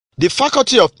The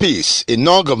Faculty of Peace, a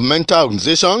non-governmental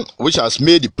organization which has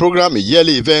made the program a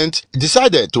yearly event,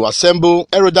 decided to assemble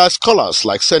erudite scholars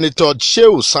like Senator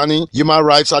Shehu Sani, human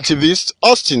rights activist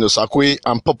Austin Osakwe,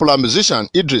 and popular musician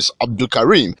Idris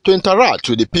Abdulkarim to interact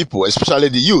with the people, especially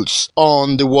the youths,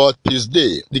 on the World Peace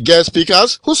Day. The guest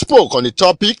speakers, who spoke on the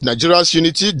topic Nigeria's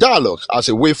Unity Dialogue as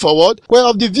a way forward, were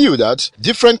of the view that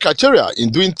different criteria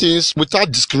in doing things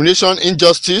without discrimination,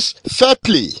 injustice, fair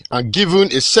play, and given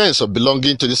a sense of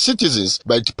belonging to the citizens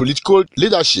by the political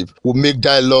leadership will make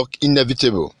dialogue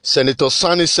inevitable. Senator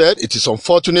Sani said it is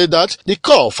unfortunate that the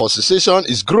call for secession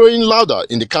is growing louder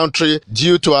in the country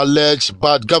due to alleged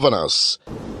bad governance.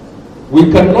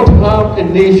 We cannot have a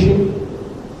nation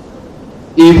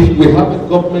if we have a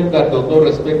government that does not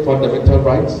respect fundamental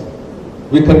rights.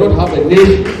 We cannot have a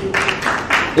nation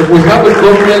if we have a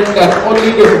government that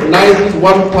only recognizes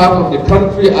one part of the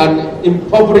country and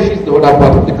impoverishes the other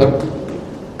part of the country.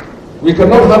 We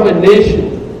cannot have a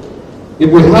nation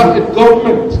if we have a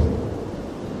government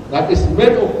that is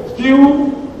made of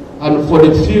few and for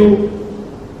the few.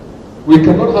 We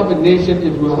cannot have a nation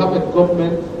if we have a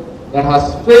government that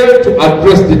has failed to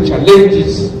address the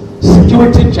challenges,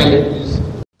 security challenges.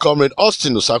 Comrade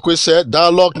Austin Osakwe said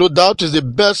dialogue no doubt is the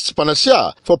best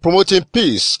panacea for promoting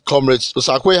peace. Comrade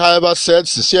Osakwe, however, said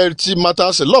sincerity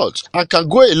matters a lot and can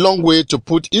go a long way to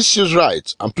put issues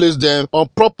right and place them on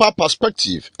proper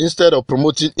perspective instead of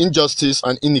promoting injustice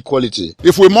and inequality.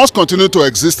 If we must continue to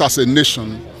exist as a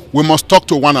nation, we must talk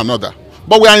to one another.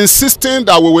 But we are insisting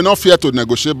that we will not fear to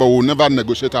negotiate, but we will never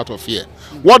negotiate out of fear.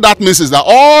 What that means is that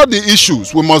all the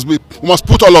issues, we must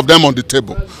put all of them on the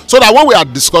table. So that when we are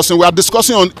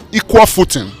discussing on equal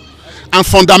footing. And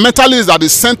fundamentally is that the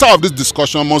center of this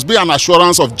discussion must be an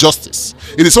assurance of justice.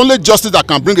 It is only justice that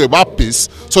can bring about peace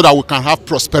so that we can have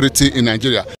prosperity in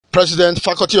Nigeria. President,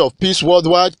 Faculty of Peace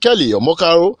Worldwide, Kelly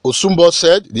Omokaro Osumbo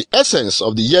said the essence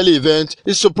of the yearly event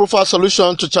is to provide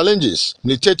solutions to challenges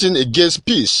militating against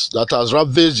peace that has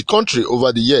ravaged the country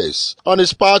over the years. On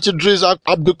his part, Idris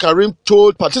Abdulkarim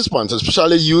told participants,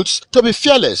 especially youths, to be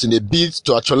fearless in the bid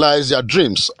to actualize their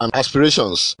dreams and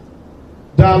aspirations.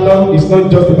 Dialogue is not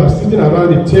just about sitting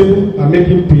around the table and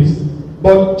making peace,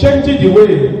 but changing the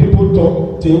way people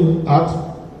talk, think, act,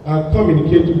 and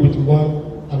communicate with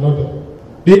one another.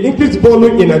 The increased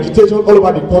volume in agitation all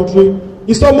over the country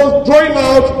is almost drawing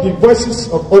out the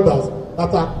voices of others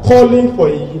that are calling for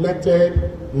a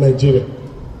united Nigeria.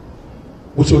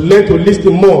 We should learn to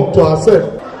listen more to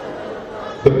ourselves.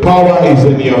 The power is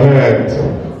in your hands.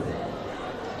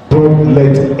 Don't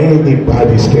let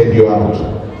anybody scare you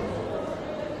out.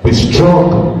 Be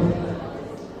strong.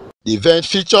 The event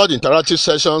featured interactive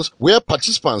sessions where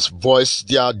participants voiced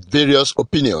their various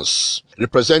opinions.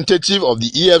 Representative of the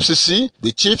EFCC,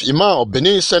 the Chief Imam of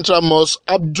Benin Central Mosque,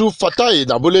 Abdul Fatai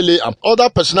Nabolele, and other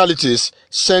personalities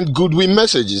sent goodwill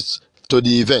messages to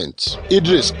the event.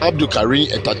 Idris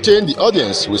Abdulkarim entertained the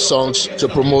audience with songs to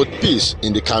promote peace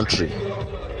in the country.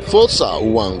 Fosa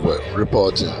Uwangwe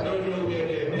reporting.